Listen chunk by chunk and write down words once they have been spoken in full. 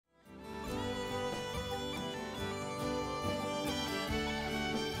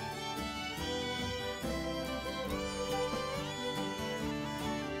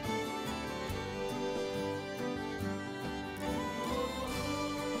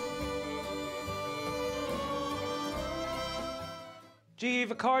Gí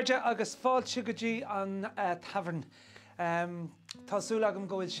Vicarja agus fáilte go dtí an Tavern. Tásúil agam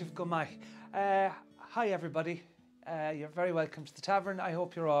go bhfuil sibh go maith. Hi everybody, you're very welcome to the Tavern. I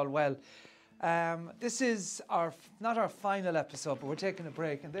hope you're all well. This is not our final episode, but we're taking a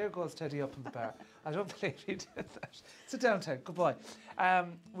break, and there goes Teddy up in the bar. I don't believe he did that. Sit down, Ted. Good boy.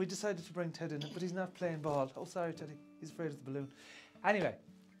 We decided to bring Ted in, but he's not playing ball. Oh, sorry, Teddy. He's afraid of the balloon. Anyway,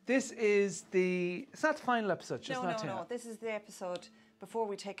 this is it's not the final episode. Just No. This is the episode before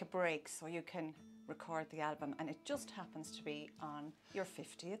we take a break, so you can record the album, and it just happens to be on your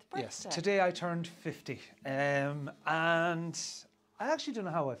 50th birthday. Yes, today I turned 50, and I actually don't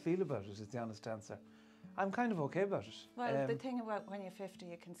know how I feel about it, is the honest answer. I'm kind of okay about it. Well, the thing about when you're 50,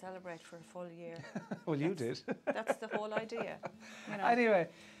 you can celebrate for a full year. Well, you did. That's the whole idea. You know. Anyway,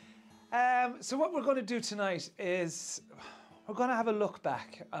 so what we're going to do tonight is we're going to have a look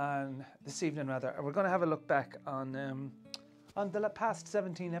back on this evening, rather. We're going to have a look back on the past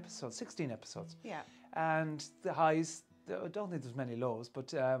 16 episodes. Yeah. And the highs. I don't think there's many lows,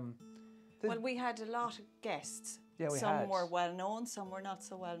 but well, we had a lot of guests. Yeah, we had. Some were well known, some were not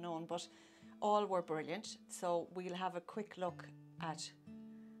so well known, but all were brilliant. So we'll have a quick look at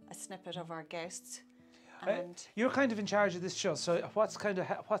a snippet of our guests. And you're kind of in charge of this show, so what's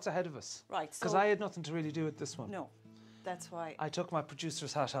ahead of us? Right. Because I had nothing to really do with this one. No, that's why I took my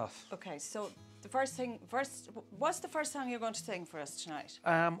producer's hat off. Okay, so what's the first song you're going to sing for us tonight?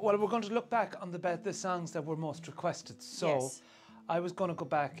 Well, we're going to look back on the songs that were most requested. So yes. I was going to go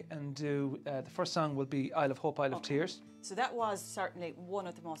back and do the first song will be Isle of Hope, Isle of Tears. So that was certainly one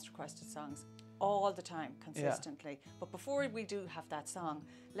of the most requested songs all the time, consistently. Yeah. But before we do have that song,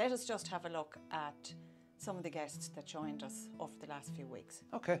 let us just have a look at some of the guests that joined us over the last few weeks.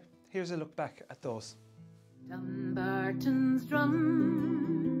 Okay, here's a look back at those. Dumbarton's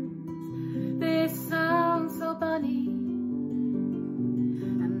drums, they sound so bonny,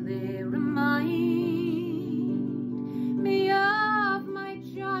 and they remind me of my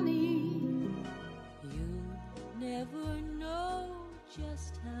Johnny. You never know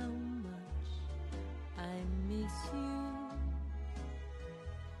just how much I miss you.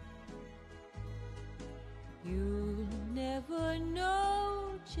 You never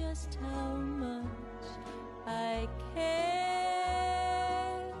know just how much I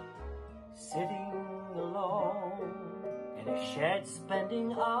care. Sitting alone in a shed,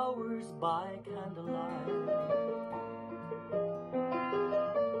 spending hours by candlelight,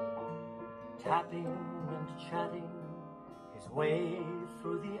 tapping and chatting his way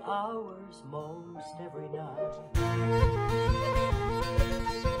through the hours most every night.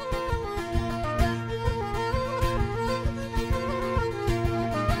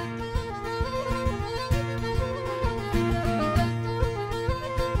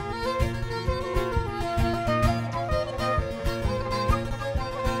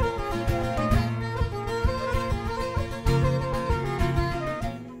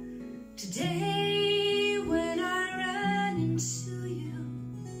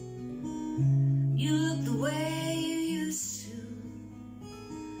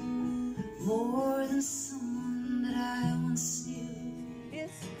 More than someone that I once knew.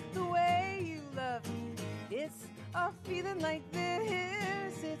 It's the way you love me. It's a feeling like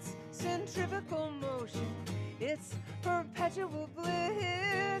this. It's centrifugal motion. It's perpetual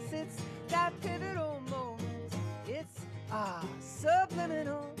bliss. It's that pivotal moment. It's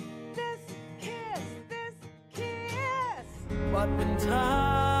subliminal. This kiss. But when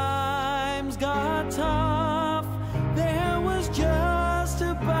times got tough, there was just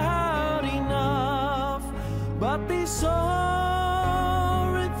about enough. But they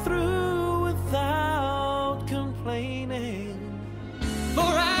saw it through without complaining. For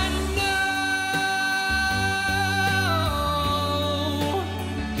I know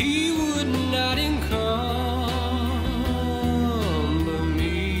he would not encumber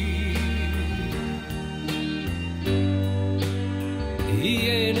me. He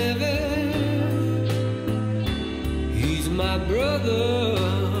ain't ever, he's my brother.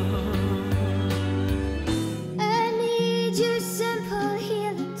 I need your simple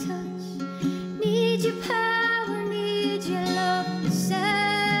healing touch, need your power, need your love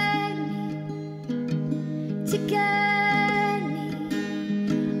beside me, to guide me.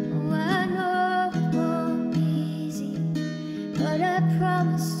 Oh, I know it won't be easy, but I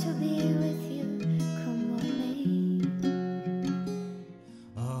promise to be with you, come what may.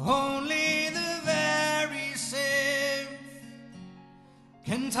 Only the very safe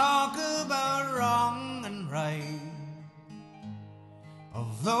can talk about wrong and right,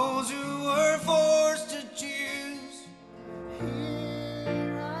 of those who were forced to choose.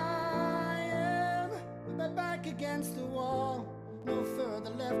 Here I am, with my back against the wall, no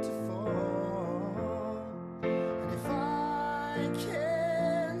the left to fall. And if I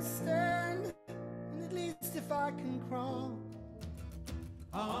can stand, and at least if I can crawl.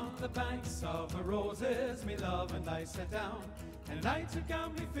 On the banks of the roses, me love and I sat down, and I took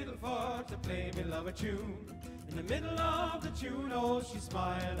out me fiddle for to play me love a tune. In the middle of the tune, oh, she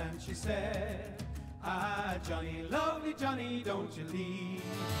smiled and she said, ah, Johnny, lovely Johnny, don't you leave.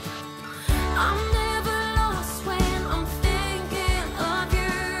 I'm never lost when I'm thinking of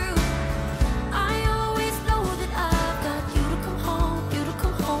you. I always know that I've got you to come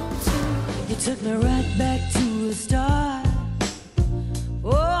home to. You took me right back to the start.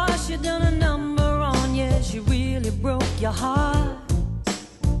 Oh, she done a number on you, she really broke your heart.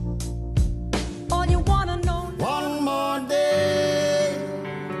 All you wanna know now. One more day,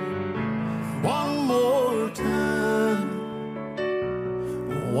 one more time,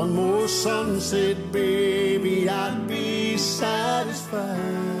 one more sunset, baby, I'd be satisfied.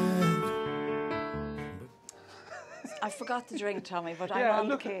 I forgot the drink, Tommy, but I'm Yeah, on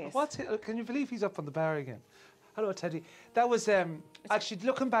look, the case. can you believe he's up on the bar again? Hello, Teddy. That was actually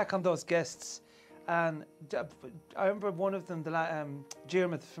looking back on those guests, and I remember one of them,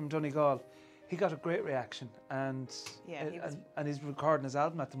 Jermith from Donegal. He got a great reaction, and and he's recording his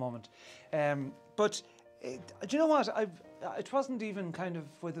album at the moment. But do you know what? It wasn't even kind of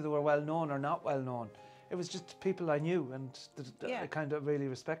whether they were well known or not well known. It was just people I knew and that I kind of really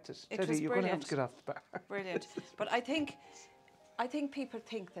respected. Teddy, you're going to have to get off the bar. Brilliant. But I think people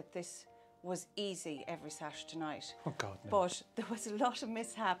think that this was easy every Saturday night. Oh God, no. But there was a lot of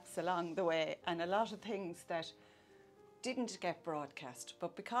mishaps along the way and a lot of things that didn't get broadcast.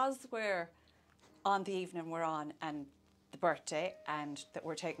 But because we're on the evening we're on and the birthday and that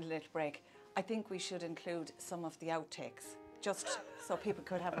we're taking a little break, I think we should include some of the outtakes just so people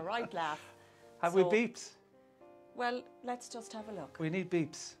could have a right laugh. Have we beeps? Well, let's just have a look. We need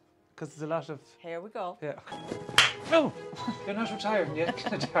beeps because there's a lot of... Here we go. Yeah. No, you're not retiring yet,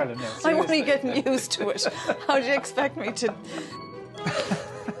 darling. No, I'm only getting used to it. How do you expect me to...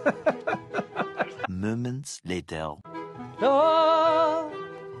 Moments later. Oh,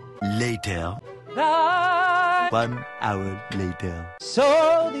 Later. I 1 hour later.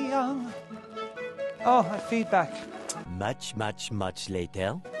 so the young. Oh, my feedback. Much, much, much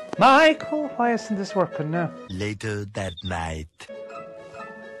later. Michael, why isn't this working now? Later that night.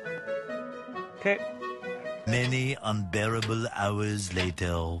 Okay. Many unbearable hours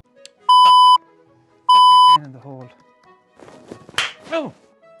later. In the hole. Oh.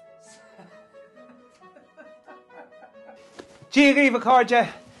 Gíri Vacarja.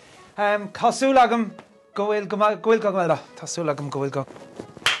 Cosúlagam gohfuil go gomela. Cosúlagam gohfuil go.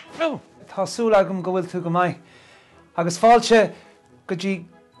 Oh. Cosúlagam gohfuil tú go mai. Agus fáilte go dí.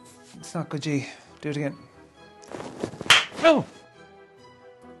 It's not good G. Do it again. Oh.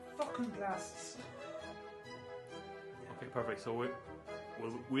 Fucking glasses. Okay, perfect. So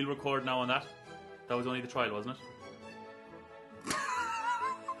we'll record now on that. That was only the trial, wasn't it?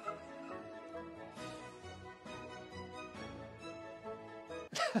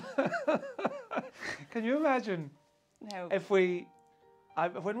 Can you imagine if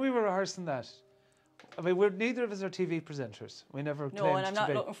when we were rehearsing that? I mean, neither of us are TV presenters. We never claimed to be. No, and I'm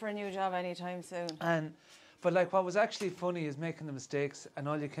not looking for a new job anytime soon. But like, what was actually funny is making the mistakes, and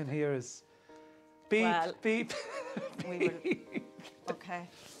all you can hear is beep, beep. Okay.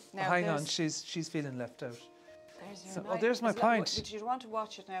 Now hang on, she's feeling left out. There's my pint. Did you want to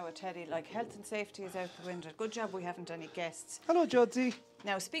watch it now with Teddy? Like, health and safety is out the window. Good job we haven't any guests. Hello, Jodzi.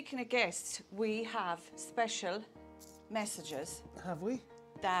 Now, speaking of guests, we have special messages. Have we?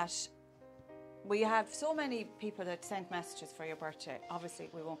 That we have so many people that sent messages for your birthday.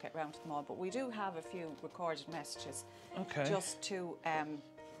 Obviously, we won't get round to them all, but we do have a few recorded messages. Okay. Just to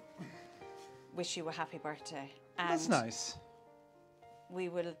wish you a happy birthday. And that's nice.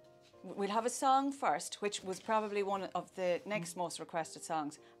 We'll have a song first, which was probably one of the next most requested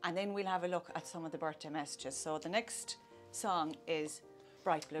songs, and then we'll have a look at some of the birthday messages. So the next song is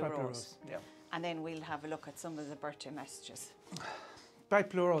Bright Blue Rose. Yeah. And then we'll have a look at some of the birthday messages.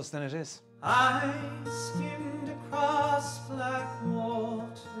 Bright Blue Rose, then it is. I skimmed across black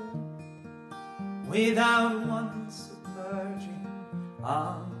water without once submerging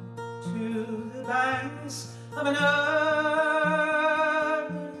onto the banks of an early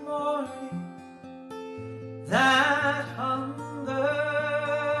morning that hunger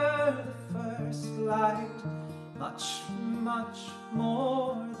the first light much, much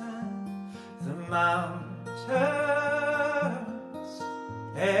more than the mountains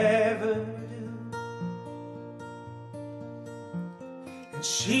ever do. And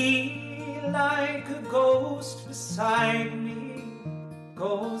she, like a ghost beside me,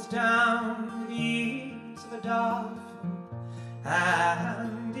 goes down with the ease of a dolphin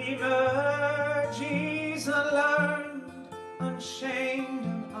and emerges unlearned, unshamed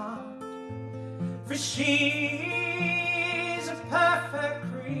and hard. For she's a perfect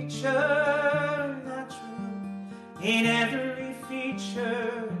creature, natural in every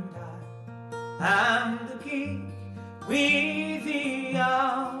feature, and I am the geek with the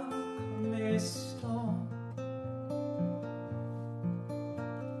alchemist stone.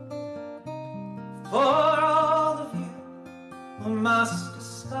 For all of you who must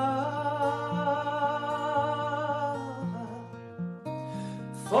discover,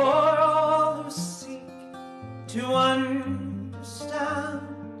 for all who seek to understand,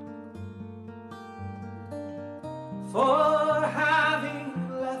 for having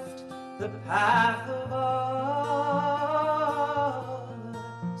left the path of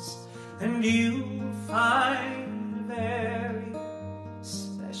others, and you find a very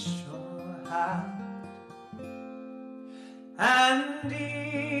special hand. And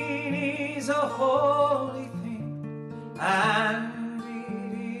it is a holy thing, and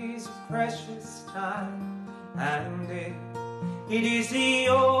it is a precious time, and it is the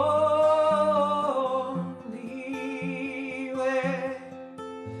only way.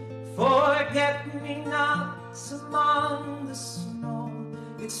 Forget-me-nots among the snow,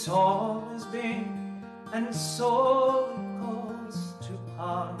 it's always been, and so it goes, to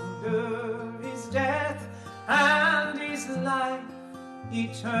ponder his death and his life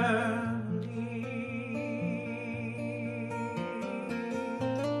eternally.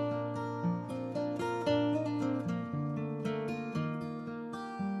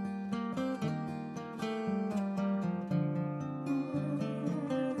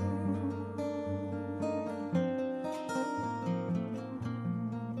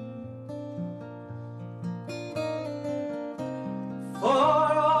 For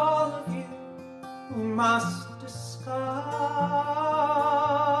all of you who must discover,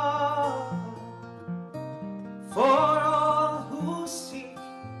 for all who seek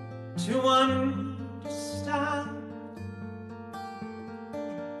to understand,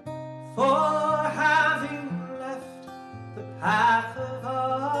 for having left the path of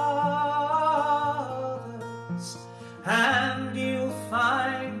others, and you'll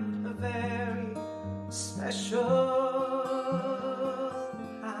find a very special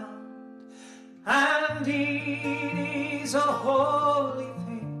hand. And it is a holy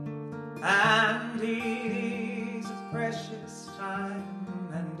thing, and it is a precious time,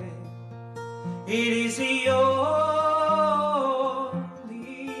 and it is the only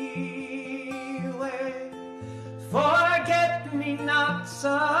way. Forget-me-nots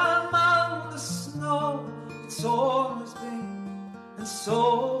among the snow, it's always been, and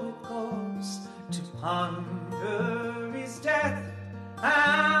so it goes, to ponder his death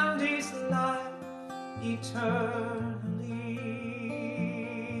and his life eternally.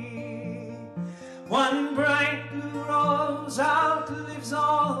 One bright blue rose outlives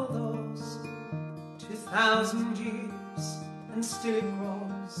all those 2,000 years, and still it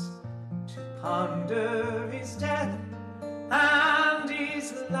grows, to ponder his death and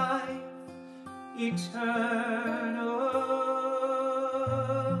his life eternally.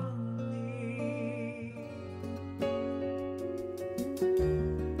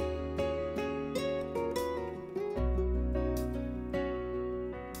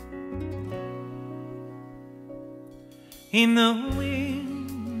 In the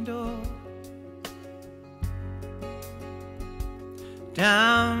window,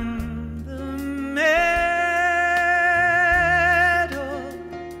 down the meadow,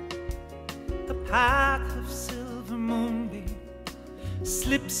 the path of silver moonbeam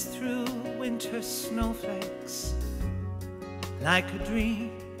slips through winter snowflakes like a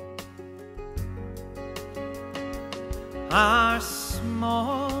dream. Our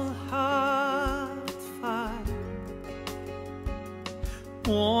small heart fire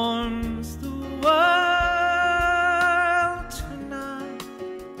warms the world tonight,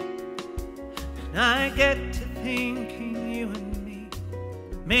 and I get to thinking, you and me,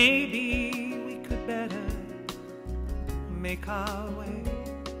 maybe we could better make our way.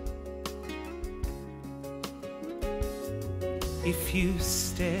 If you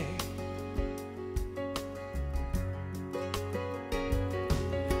stay,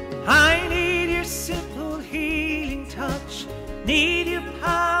 I need your simple healing touch, need your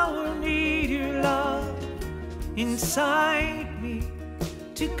power, need your love inside me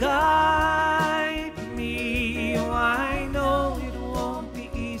to guide me. Oh, I know it won't be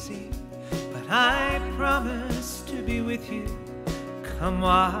easy, but I promise to be with you, come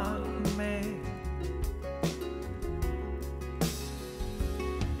what may.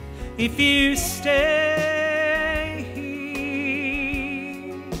 if you stay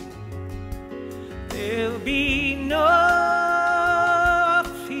here, there'll be no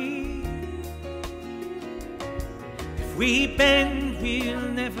fear. If we bend, we'll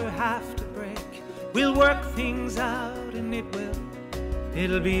never have to break. We'll work things out and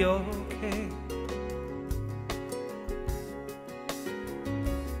it'll be okay.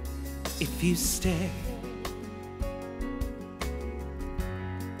 If you stay.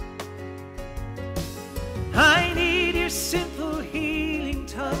 I need your simple healing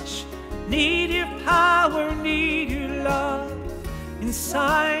touch, need your power, need your love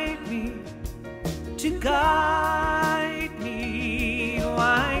inside me to guide me. Oh,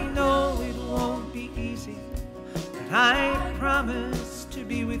 I know it won't be easy, but I promise to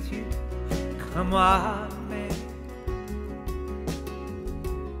be with you, come what may.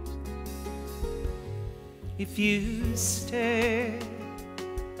 If you stay,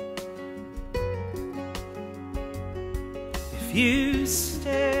 if you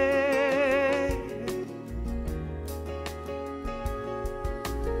stay,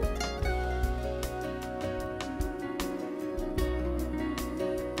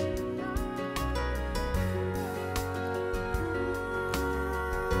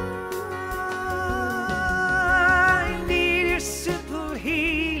 I need your simple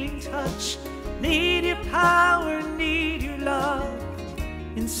healing touch, need your power, need your love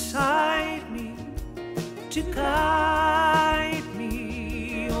inside me to guide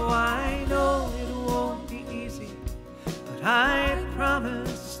me. Oh, I know it won't be easy, but I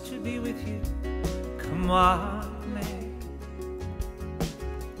promise to be with you, come what may.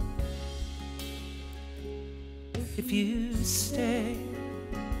 If you stay,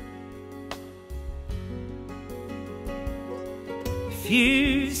 if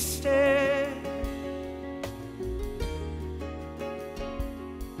you stay,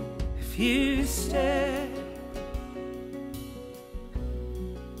 if you stay,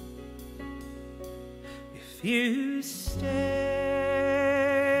 if you stay.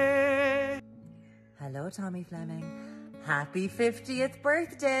 Hello, Tommy Fleming. Happy 50th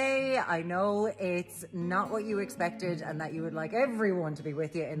birthday. I know it's not what you expected and that you would like everyone to be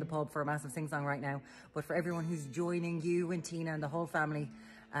with you in the pub for a massive sing-song right now, but for everyone who's joining you and Tina and the whole family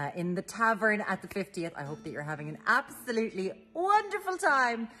in the Tavern at the 50th, I hope that you're having an absolutely wonderful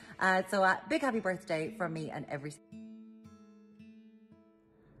time. So big happy birthday from me and every...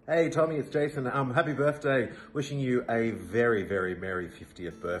 Hey Tommy, it's Jason. Happy birthday. Wishing you a very, very merry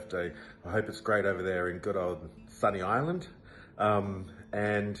 50th birthday. I hope it's great over there in good old sunny Ireland.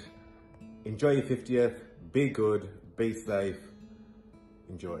 And enjoy your 50th. Be good, be safe.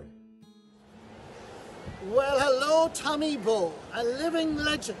 Enjoy. Well, hello, Tommy Bull, a living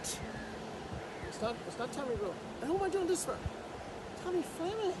legend. It's not Tommy Bull. Who am I doing this for? Tommy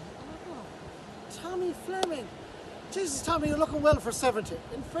Fleming. Oh, Tommy Fleming. Jesus, Tommy, you're looking well for 70.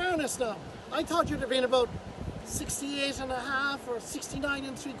 In fairness now, I thought you'd have been about 68 and a half or 69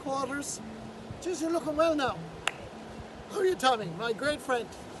 and 3/4. Jesus, you're looking well now. How are you, Tommy? My great friend.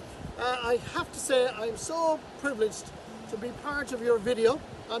 I have to say, I'm so privileged to be part of your video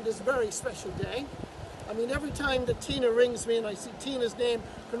on this very special day. I mean, every time that Tina rings me and I see Tina's name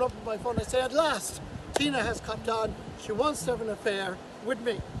come up on my phone, I say, at last, Tina has copped on. She wants to have an affair with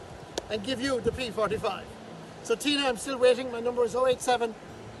me and give you the P45. So Tina, I'm still waiting. My number is 087.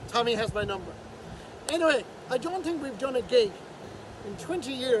 Tommy has my number. Anyway, I don't think we've done a gig in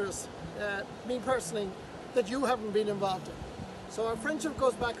 20 years, me personally, that you haven't been involved in. So our friendship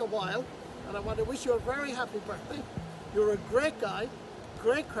goes back a while, and I want to wish you a very happy birthday. You're a great guy,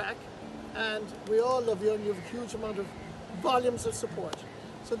 great crack, and we all love you, and you have a huge amount of volumes of support.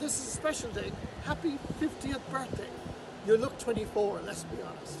 So this is a special day. Happy 50th birthday. You look 24, let's be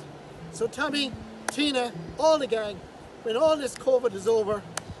honest. So Tommy, Tina, all the gang, when all this COVID is over,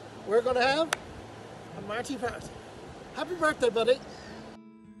 we're going to have a Marty party. Happy birthday, buddy.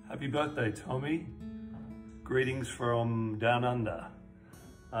 Happy birthday, Tommy. Greetings from down under.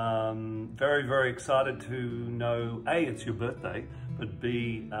 Very, very excited to know, A, it's your birthday, but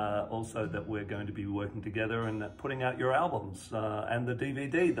B, also that we're going to be working together and putting out your albums and the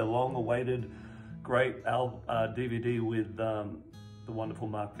DVD, the long-awaited great DVD with the wonderful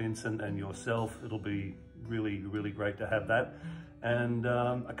Mark Vincent and yourself. It'll be really, really great to have that. And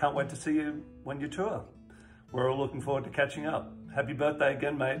I can't wait to see you when you tour. We're all looking forward to catching up. Happy birthday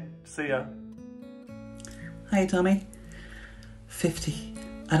again, mate. See ya. Hi, Tommy. 50.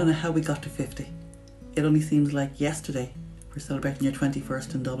 I don't know how we got to 50. It only seems like yesterday we're celebrating your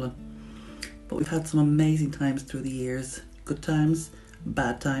 21st in Dublin. But we've had some amazing times through the years. Good times,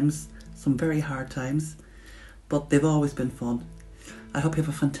 bad times, some very hard times. But they've always been fun. I hope you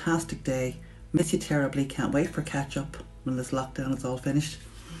have a fantastic day. Miss you terribly. Can't wait for catch up when this lockdown is all finished.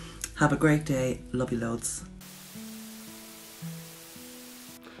 Have a great day. Love you loads.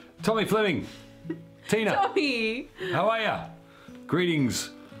 Tommy Fleming. Tina. Tommy. How are ya? Greetings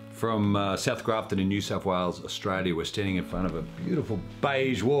from South Grafton in New South Wales, Australia. We're standing in front of a beautiful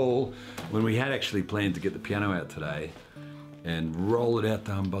beige wall when we had actually planned to get the piano out today and roll it out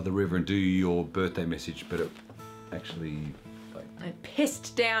down by the river and do your birthday message, but it actually... I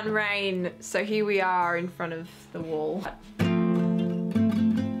pissed down rain, so here we are in front of the wall.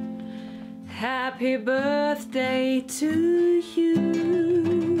 Happy birthday to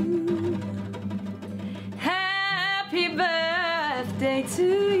you. Happy birthday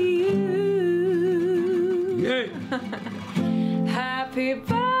to you. Yeah. Happy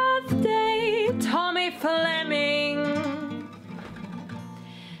birthday, Tommy Fleming.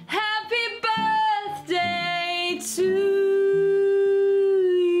 Happy birthday to you.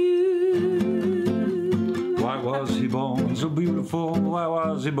 Why was he born so beautiful? Why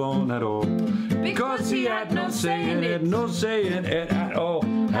was he born at all? Because he had no say in it, no say in it at all.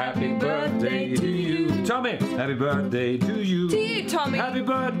 Happy birthday to you, Tommy. Happy birthday to you. To you, Tommy. Happy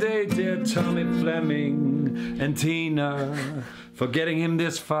birthday, dear Tommy Fleming and Tina, for getting him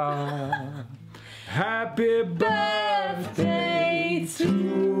this far. Happy birthday to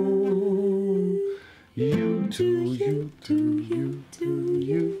you, to you, to you, to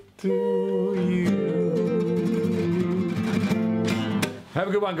you, to you. Have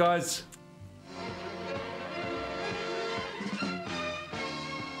a good one, guys.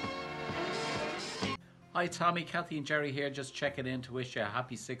 Hi Tommy, Kathy and Jerry here, just checking in to wish you a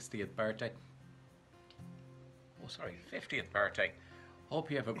happy 60th birthday. Oh sorry, 50th birthday. Hope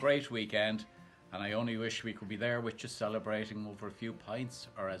you have a great weekend, and I only wish we could be there with you celebrating over a few pints,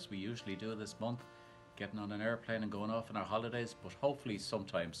 or as we usually do this month, getting on an airplane and going off on our holidays, but hopefully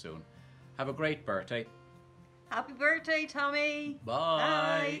sometime soon. Have a great birthday. Happy birthday, Tommy.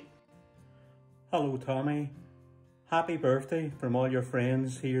 Bye. Hello, Tommy. Happy birthday from all your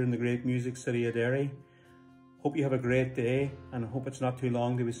friends here in the great music city of Derry. Hope you have a great day, and I hope it's not too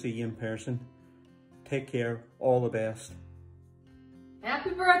long till we see you in person. Take care. All the best. Happy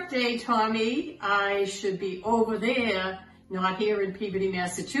birthday, Tommy. I should be over there, not here in Peabody,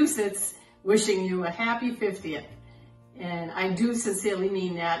 Massachusetts, wishing you a happy 50th. And I do sincerely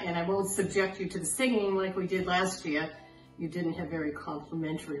mean that, and I won't subject you to the singing like we did last year. You didn't have very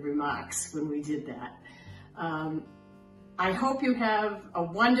complimentary remarks when we did that. I hope you have a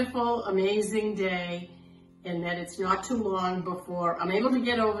wonderful, amazing day, and that it's not too long before I'm able to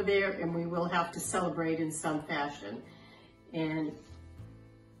get over there and we will have to celebrate in some fashion. And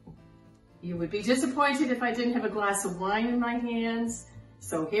you would be disappointed if I didn't have a glass of wine in my hands.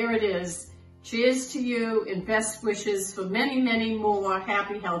 So here it is. Cheers to you and best wishes for many, many more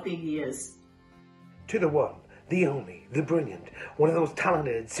happy, healthy years. To the one, the only, the brilliant, one of those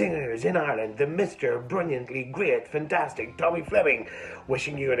talented singers in Ireland, the Mr. Brilliantly Great, Fantastic Tommy Fleming,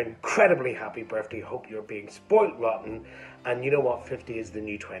 wishing you an incredibly happy birthday. Hope you're being spoilt rotten, and you know what, 50 is the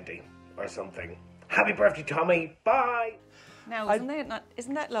new 20, or something. Happy birthday, Tommy. Bye. Now,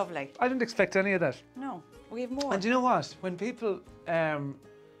 isn't that lovely? I didn't expect any of that. No, we have more. And you know what? When people,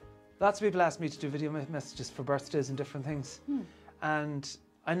 lots of people ask me to do video messages for birthdays and different things, and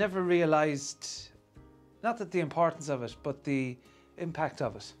I never realised, not that the importance of it, but the impact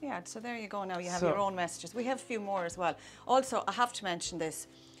of it. Yeah, so there you go now, you have your own messages. We have a few more as well. Also, I have to mention this.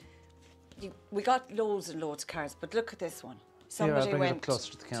 We got loads and loads of cards, but look at this one. Somebody went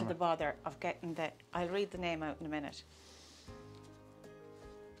to the bother of getting the... I'll read the name out in a minute.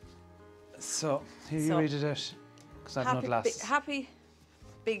 So, here you read it out, because I've no glasses. Happy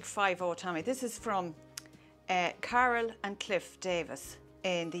Big 5-0, Tommy. This is from Carol and Cliff Davis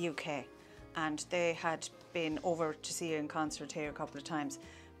in the UK. And they had been over to see you in concert here a couple of times.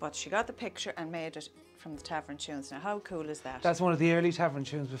 But she got the picture and made it from the Tavern tunes. Now, how cool is that? That's one of the early Tavern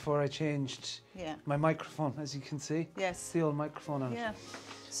tunes before I changed my microphone, as you can see. Yes. It's the old microphone on it. Yeah.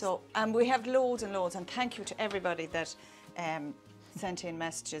 So, and we have loads and loads, and thank you to everybody that sent in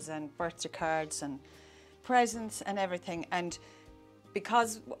messages and birthday cards and presents and everything. And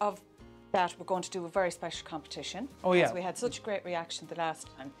because of that, we're going to do a very special competition. Oh, yeah. Because we had such a great reaction the last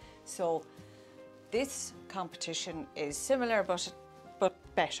time. So, this competition is similar but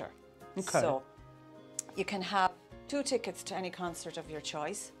better. Okay. So you can have 2 tickets to any concert of your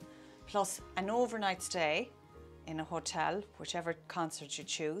choice, plus an overnight stay in a hotel, whichever concert you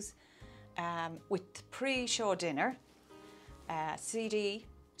choose, with pre-show dinner, CD,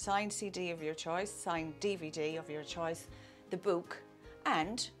 signed CD of your choice, signed DVD of your choice, the book,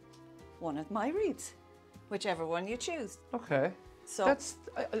 and one of my reads, whichever one you choose. Okay. So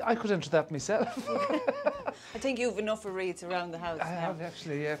I could enter that myself. I think you've enough of reads around the house I now. have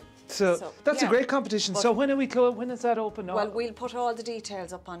actually, yeah. So that's yeah. a great competition. But So when are we when is that open? Well, we'll put all the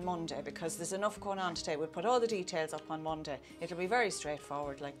details up on Monday because there's enough going on today. We'll put all the details up on Monday. It'll be very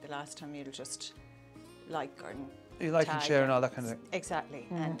straightforward, like the last time. You'll just like and you like and tag share and all that kind of thing. Exactly,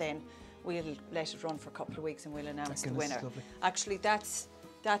 and then we'll let it run for a couple of weeks and we'll announce the Goodness, winner. lovely. Actually, that's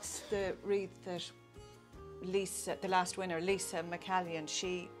the read that Lisa, the last winner, Lisa McCallion,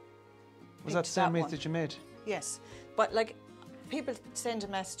 she Was that the same read one. that you made? Yes, but like people send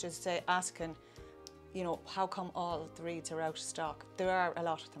messages asking, you know, how come all the reeds are out of stock? There are a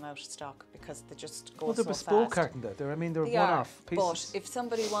lot of them out of stock because they just go Well, they're so bespoke, fast. aren't they? They're, I mean, they're They one-off are, pieces. But if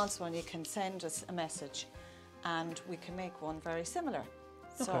somebody wants one, you can send us a message and we can make one very similar.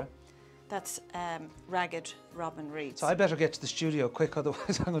 So Okay. that's Ragged Robin Reeds. So I better get to the studio quick,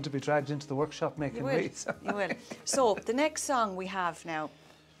 otherwise I'm going to be dragged into the workshop making You will, reeds. you will. So the next song we have now,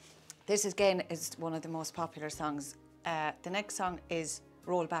 this again is one of the most popular songs. The next song is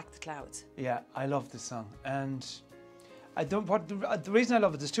Roll Back the Clouds. Yeah, I love this song, and I don't. What the reason I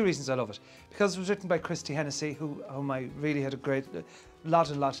love it? There's two reasons I love it. Because it was written by Christy Hennessy, whom I really had a lot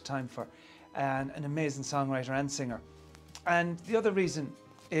of time for, and an amazing songwriter and singer. And the other reason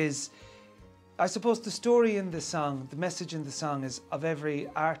is, I suppose the story in the song, the message in the song is of every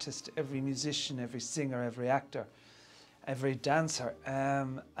artist, every musician, every singer, every actor, every dancer,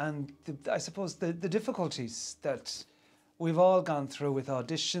 and I suppose the difficulties that we've all gone through with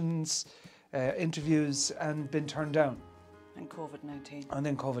auditions, interviews, and been turned down. And COVID-19. And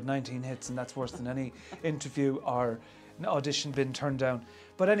then COVID-19 hits, and that's worse than any interview or an audition been turned down.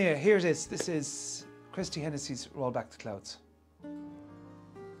 But anyway, here it is. This is Christy Hennessy's Roll Back the Clouds.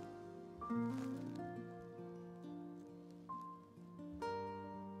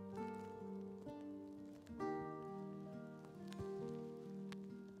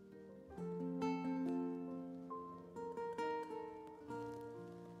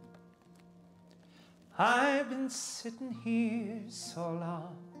 I've been sitting here so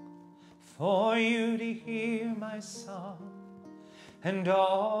long for you to hear my song, and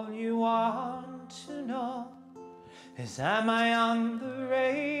all you want to know is, am I on the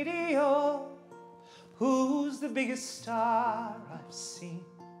radio? Who's the biggest star I've seen?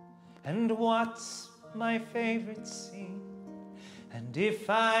 And what's my favorite scene? And if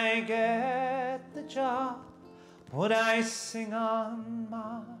I get the job, would I sing on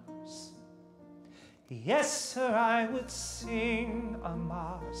Mars? Yes, sir, I would sing on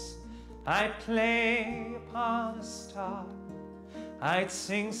Mars. I'd play upon a star. I'd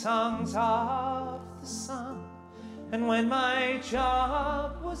sing songs of the sun. And when my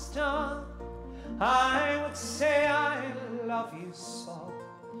job was done, I would say I love you so.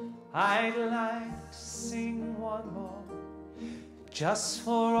 I'd like to sing one more, just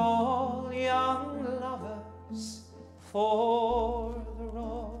for all young lovers for the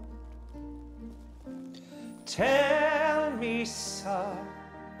road. Tell me, sir,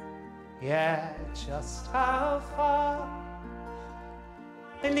 yeah, just how far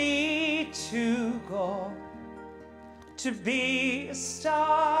I need to go to be a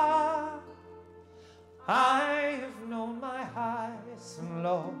star. I have known my highs and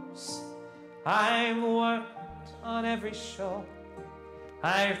lows. I've worked on every show.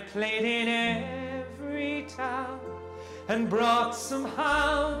 I've played in every town and brought some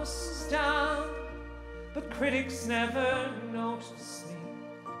houses down. But critics never notice me.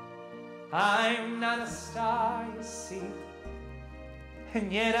 I'm not a star, you see.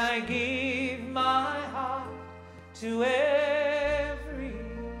 And yet I give my heart to every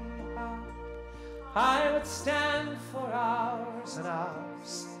heart. I would stand for hours and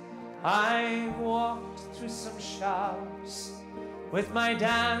hours. I walked through some showers with my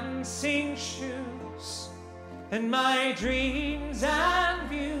dancing shoes and my dreams and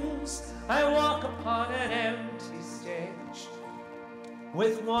views. I walk upon an empty stage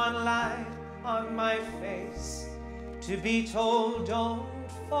with one line on my face, to be told, don't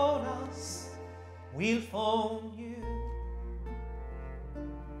phone us, we'll phone you.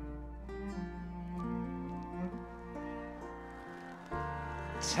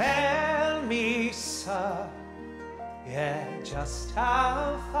 Tell me, sir, yeah, just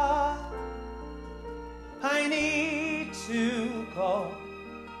how far I need to go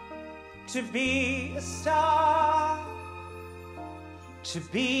to be a star, to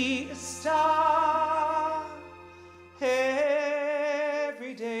be a star.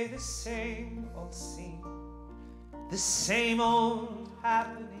 Every day the same old scene, the same old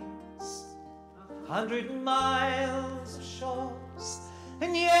happenings, 100 miles of shores,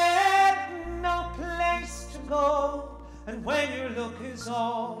 and yet no place to go And when your luck is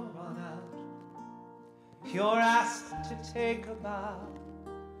all run out, you're asked to take a bow.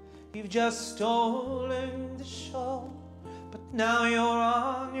 You've just stolen the show, but now you're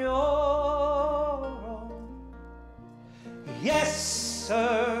on your own. Yes,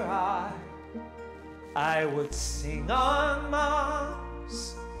 sir, I would sing on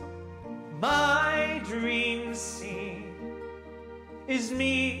Mars. My dream scene is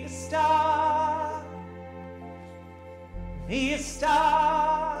me a star, me a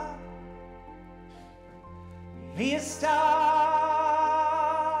star, me a star.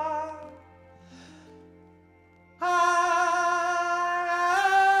 I'm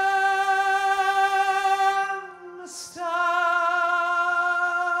a star.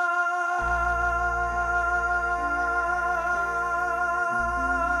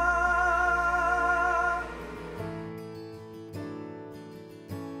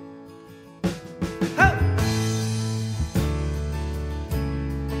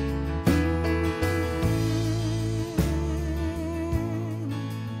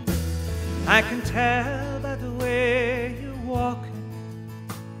 I can tell by the way you're walking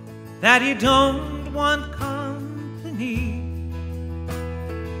that you don't want company.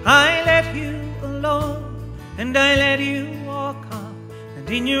 I let you alone and I let you walk on, and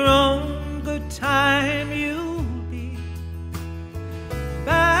in your own good time you'll be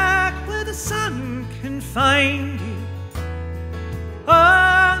back where the sun can find you,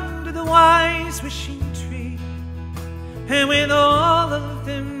 under the wise wishing tree, and with all of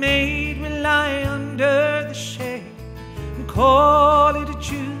them made we lie under the shade and call it a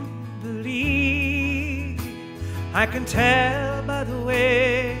jubilee. I can tell by the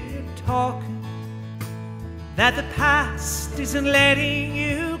way you're talking that the past isn't letting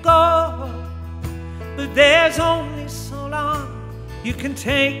you go, but there's only so long you can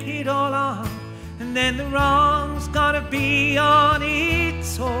take it all on, and then the wrong's gonna be on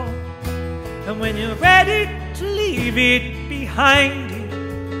its own. And when you're ready to leave it behind you,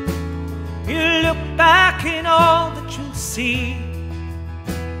 you look back and all that you'll see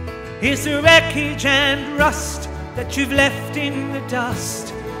is the wreckage and rust that you've left in the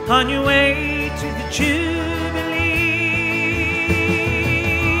dust on your way to the Jubilee.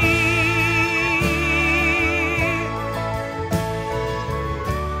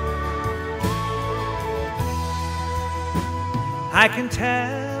 I can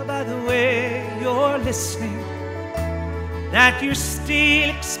tell by the way you're listening that you're still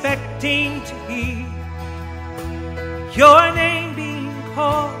expecting to hear your name being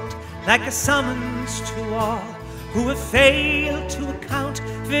called like a summons to all who have failed to account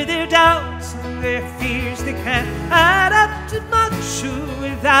for their doubts and their fears. They can't add up to much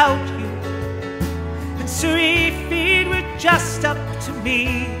without you. And so if it were just up to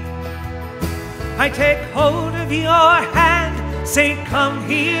me, I'd take hold of your hand, say come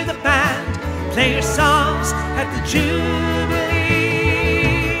hear the band, play your songs at the Jubilee.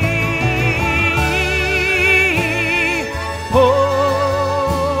 Oh,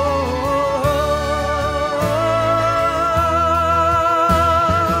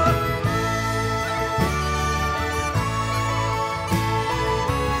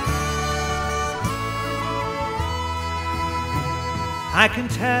 I can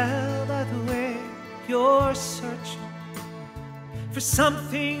tell by the way you're searching for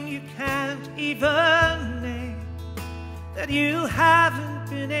something you can't even name, that you haven't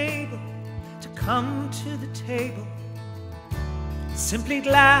been able to come to the table. Simply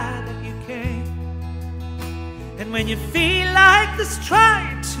glad that you came. And when you feel like this,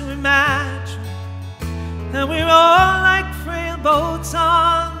 try to imagine that we're all like frail boats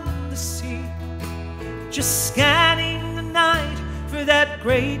on the sea, just scanning the night for that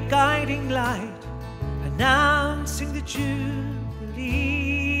great guiding light, announcing the Jubilee.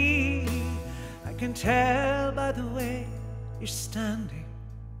 I can tell by the way you're standing,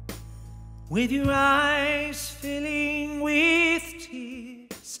 with your eyes filling with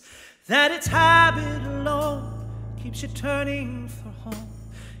tears, that its habit alone keeps you turning for home,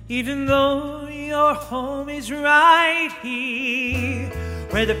 even though your home is right here,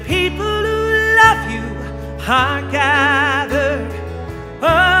 where the people who love you are gathered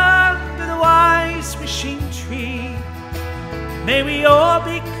under the wise wishing tree. May we all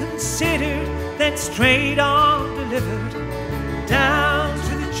be considered, then straight on delivered down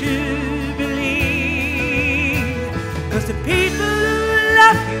to the Jubilee. 'Cause the people who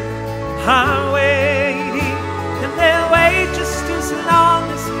love you are waiting, and they'll wait just as long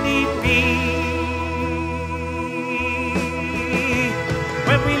as need be.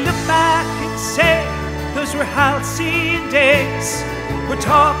 When we look back and say those were halcyon days, we're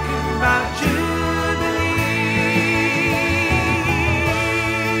talking about Jubilee.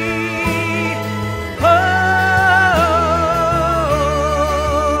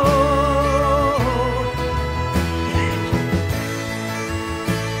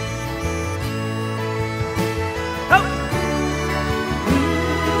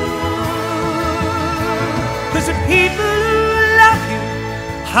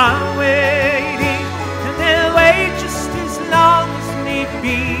 I'm waiting, and they'll wait just as long as need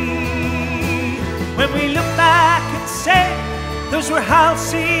be. When we look back and say those were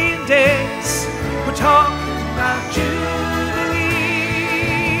halcyon days, we're talking about Jubilee.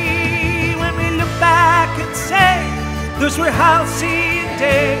 When we look back and say those were halcyon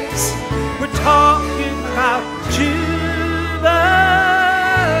days, we're talking about Jubilee.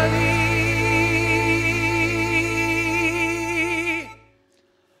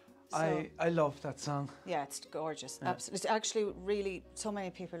 I love that song. Yeah, it's gorgeous. Yeah. Absolutely. It's actually really, so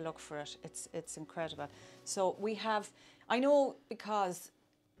many people look for it. It's incredible. So we have, I know because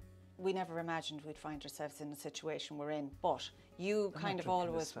we never imagined we'd find ourselves in the situation we're in, but you kind of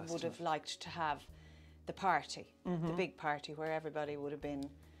always would have liked to have the party, the big party where everybody would have been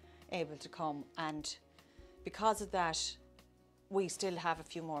able to come. And because of that, we still have a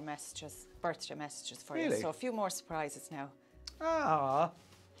few more messages, birthday messages for you. Really? So a few more surprises now. Ah.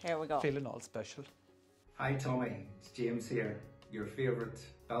 Here we go. Feeling all special. Hi Tommy, it's James here, your favourite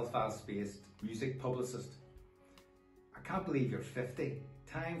Belfast-based music publicist. I can't believe you're 50.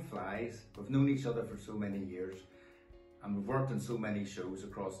 Time flies. We've known each other for so many years and we've worked on so many shows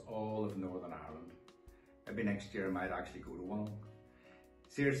across all of Northern Ireland. Maybe next year I might actually go to one.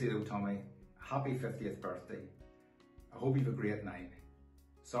 Seriously though Tommy, happy 50th birthday. I hope you've a great night.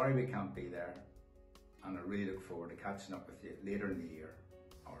 Sorry we can't be there and I really look forward to catching up with you later in the year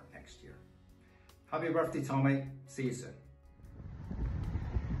or next year. Happy birthday, Tommy. See you soon.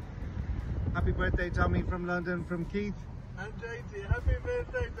 Happy birthday, Tommy, from London, from Keith. And JT, happy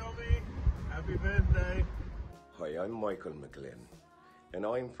birthday, Tommy. Happy birthday. Hi, I'm Michael McGlynn, and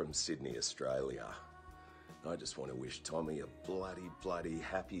I'm from Sydney, Australia. I just want to wish Tommy a bloody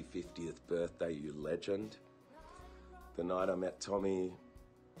happy 50th birthday, you legend. The night I met Tommy,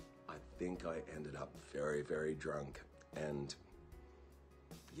 I think I ended up very drunk, and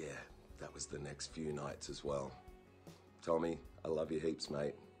yeah, that was the next few nights as well. Tommy, I love you heaps,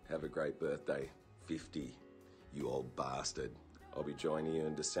 mate. Have a great birthday. 50, you old bastard. I'll be joining you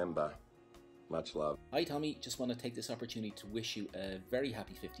in December. Much love. Hi Tommy, just want to take this opportunity to wish you a very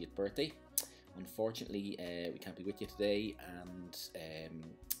happy 50th birthday. Unfortunately, we can't be with you today, and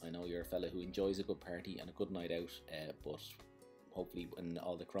I know you're a fella who enjoys a good party and a good night out, but hopefully when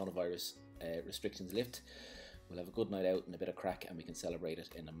all the coronavirus restrictions lift, we'll have a good night out and a bit of crack, and we can celebrate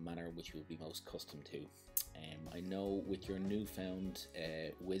it in a manner which we'll be most accustomed to. I know with your newfound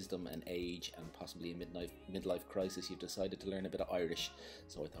wisdom and age and possibly a midlife crisis, you've decided to learn a bit of Irish,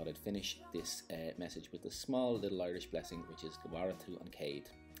 so I thought I'd finish this message with a small little Irish blessing, which is Gawarathu and Cade.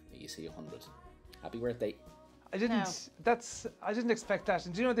 May you see 100. Happy birthday. I didn't expect that.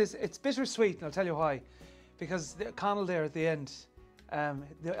 And do you know this? It's bittersweet, and I'll tell you why. Because Connell there at the end,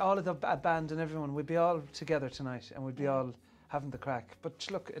 all of the band and everyone, we'd be all together tonight and we'd be all having the crack. But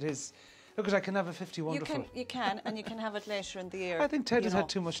look, it is. Look, I can have a 50 wonderful. You can, and you can have it later in the year. I think Ted has had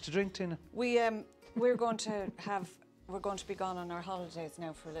too much to drink, Tina. We're going to be gone on our holidays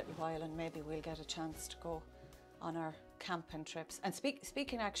now for a little while, and maybe we'll get a chance to go on our camping trips. And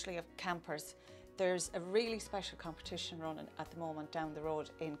speaking actually of campers, there's a really special competition running at the moment down the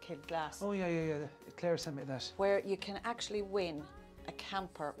road in Kilglass. Oh yeah. Claire sent me that. Where you can actually win a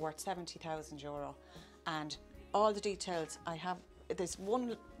camper worth €70,000, and all the details I have. There's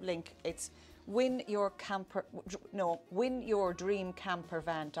one link. It's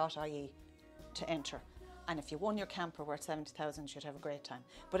winyourdreamcampervan.ie to enter. And if you won your camper worth 70,000, you'd have a great time.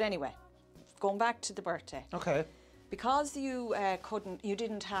 But anyway, going back to the birthday. Okay. Because you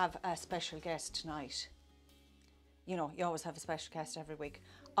didn't have a special guest tonight. You know, you always have a special guest every week.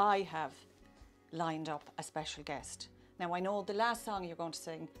 I have lined up a special guest. Now, I know the last song you're going to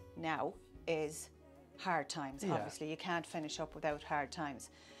sing now is Hard Times. Yeah. Obviously, you can't finish up without Hard Times.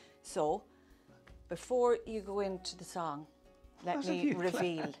 So, before you go into the song, let me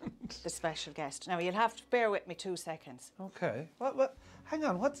reveal the special guest. Now, you'll have to bear with me 2 seconds. Okay. What? Hang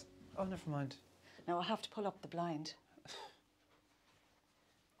on. What's? Oh, never mind. Now, I have to pull up the blind.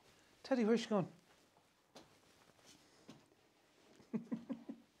 Teddy, where's she going?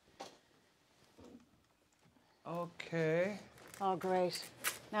 Okay. Oh, great.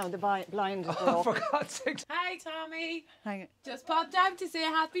 Now the blind is Oh, broke. for God's sake. Hi, Tommy. Hang it. Just popped down to say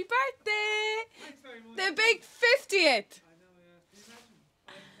happy birthday. Thanks very much. The big 50th.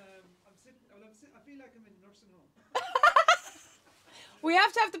 I feel like I'm in nursing home. We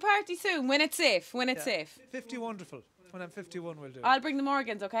have to have the party soon when it's safe. When it's safe. 50 wonderful. When I'm 51, we'll do it. I'll bring the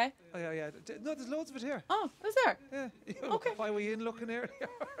Morgans, okay? Oh, yeah. No, there's loads of it here. Oh, is there? Yeah. Okay. Why were you in looking earlier?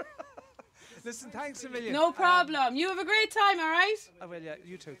 Listen, thanks a million. No problem. You have a great time, all right? I will, yeah.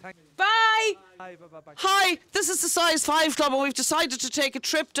 You too. Thank you. Bye. Bye, bye, bye, bye. Hi, this is the Size 5 Club, and we've decided to take a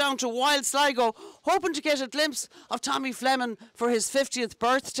trip down to Wild Sligo, hoping to get a glimpse of Tommy Fleming for his 50th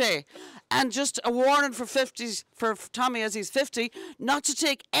birthday. And just a warning for Tommy as he's 50, not to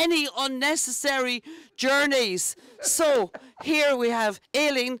take any unnecessary journeys. So here we have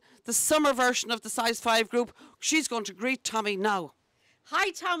Aileen, the summer version of the Size 5 group. She's going to greet Tommy now.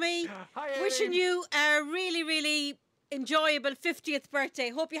 Hi, Tommy. Hi, wishing you a really, really enjoyable 50th birthday.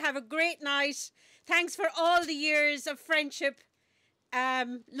 Hope you have a great night. Thanks for all the years of friendship.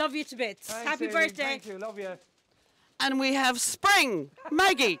 Love you to bits. Thanks, Happy Aileen. birthday. Thank you. Love you. And we have Spring,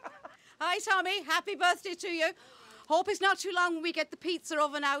 Maggie. Hi, Tommy. Happy birthday to you. Hope it's not too long when we get the pizza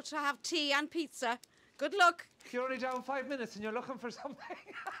oven out to have tea and pizza. Good luck. You're only down 5 minutes and you're looking for something.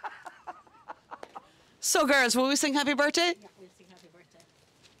 So, girls, will we sing happy birthday? Yeah, we'll sing happy birthday.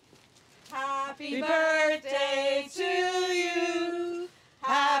 Happy birthday to you.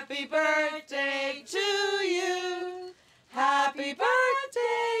 Happy birthday to you. Happy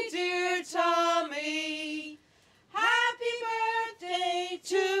birthday, dear Tommy. Happy birthday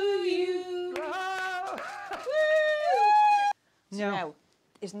to you. Now,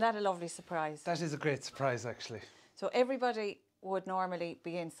 isn't that a lovely surprise? That is a great surprise, actually. So everybody would normally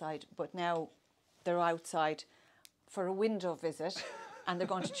be inside, but now they're outside for a window visit, and they're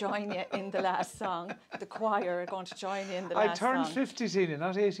going to join you in the last song. The choir are going to join you in the last song. I turned 50, Tina,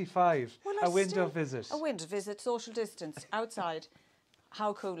 not 85. Well, a window visit. A window visit, social distance, outside.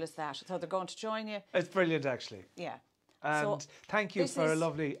 How cool is that? So they're going to join you. It's brilliant, actually. Yeah. And So thank you this for a is-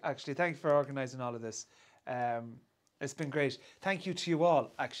 lovely, actually, thank you for organising all of this. It's been great. Thank you to you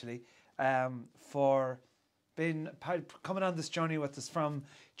all, actually, for coming on this journey with us, from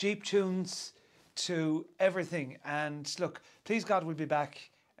Jeep tunes to everything. And look, please God, we'll be back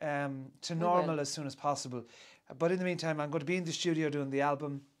to normal as soon as possible. But in the meantime, I'm going to be in the studio doing the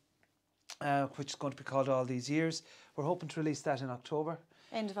album, which is going to be called All These Years. We're hoping to release that in October.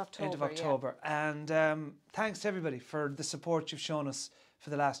 End of October. End of October. And thanks to everybody for the support you've shown us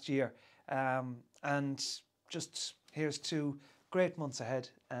for the last year. And just here's to great months ahead,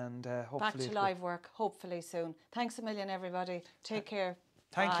 and hopefully Back to live work, hopefully soon. Thanks a million, everybody. Take care.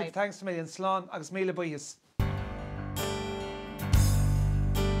 Thank Bye. you. Thanks a million. Slán agus míle buíos.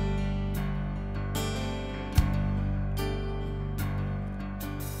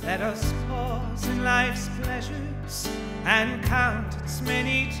 Let us pause in life's pleasures and count its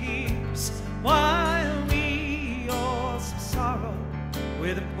many tears, while we also sorrow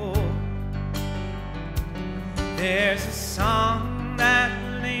with a poor. There's a song that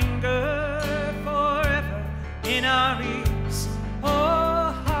will linger forever in our ears.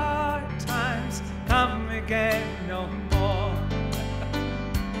 Oh, hard times come again no more.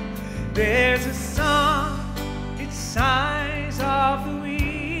 There's a song, it sighs of the weary.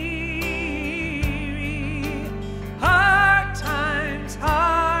 Hard times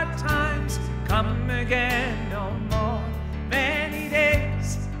come again no more. Many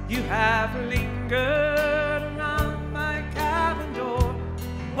days you have lingered around my cabin door.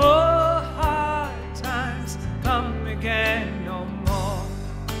 Oh, hard times come again no more.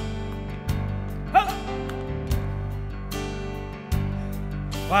 Oh!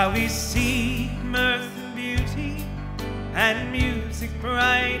 While we see mirth and beauty and music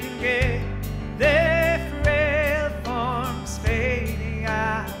bright and gay, their frail forms fading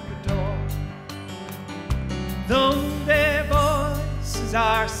out the door. Though their voices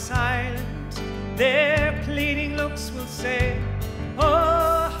are silent, their pleading looks will say,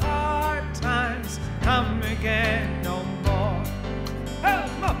 oh, hard times come again no more. Oh,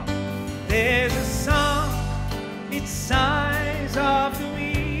 come on. There's a song, it sighs of the weary.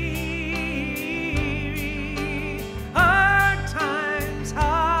 Hard times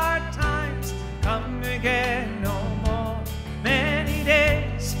come again no more. Many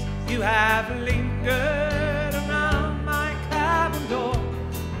days you have lingered around my cabin door.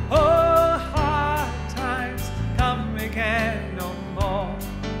 Oh, hard times come again no more.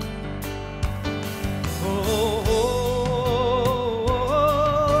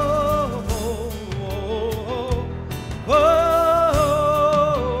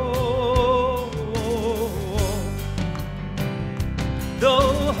 Oh,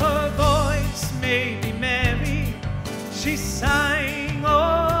 though her voice may be merry, she's sighing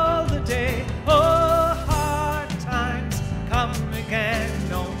all the day. Oh, hard times come again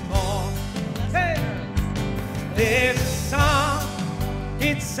no more. Hey! There's a song,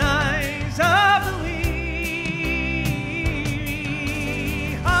 it sighs of the weary.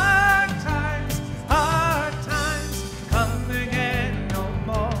 Hard times come again no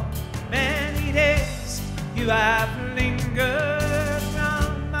more. Many you have lingered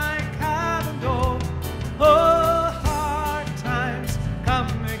round my cabin door. Oh, hard times come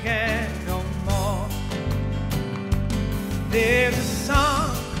again no more. There's a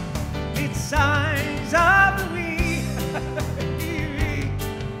song, it's signs of the week.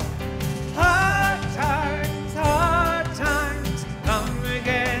 Hard times come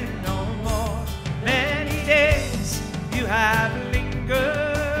again no more. Many days you have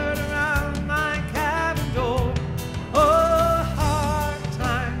lingered around my cabin door. Oh, hard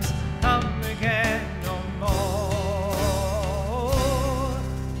times come again no more.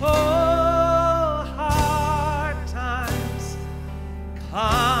 Oh, hard times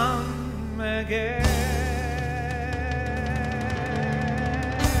come again.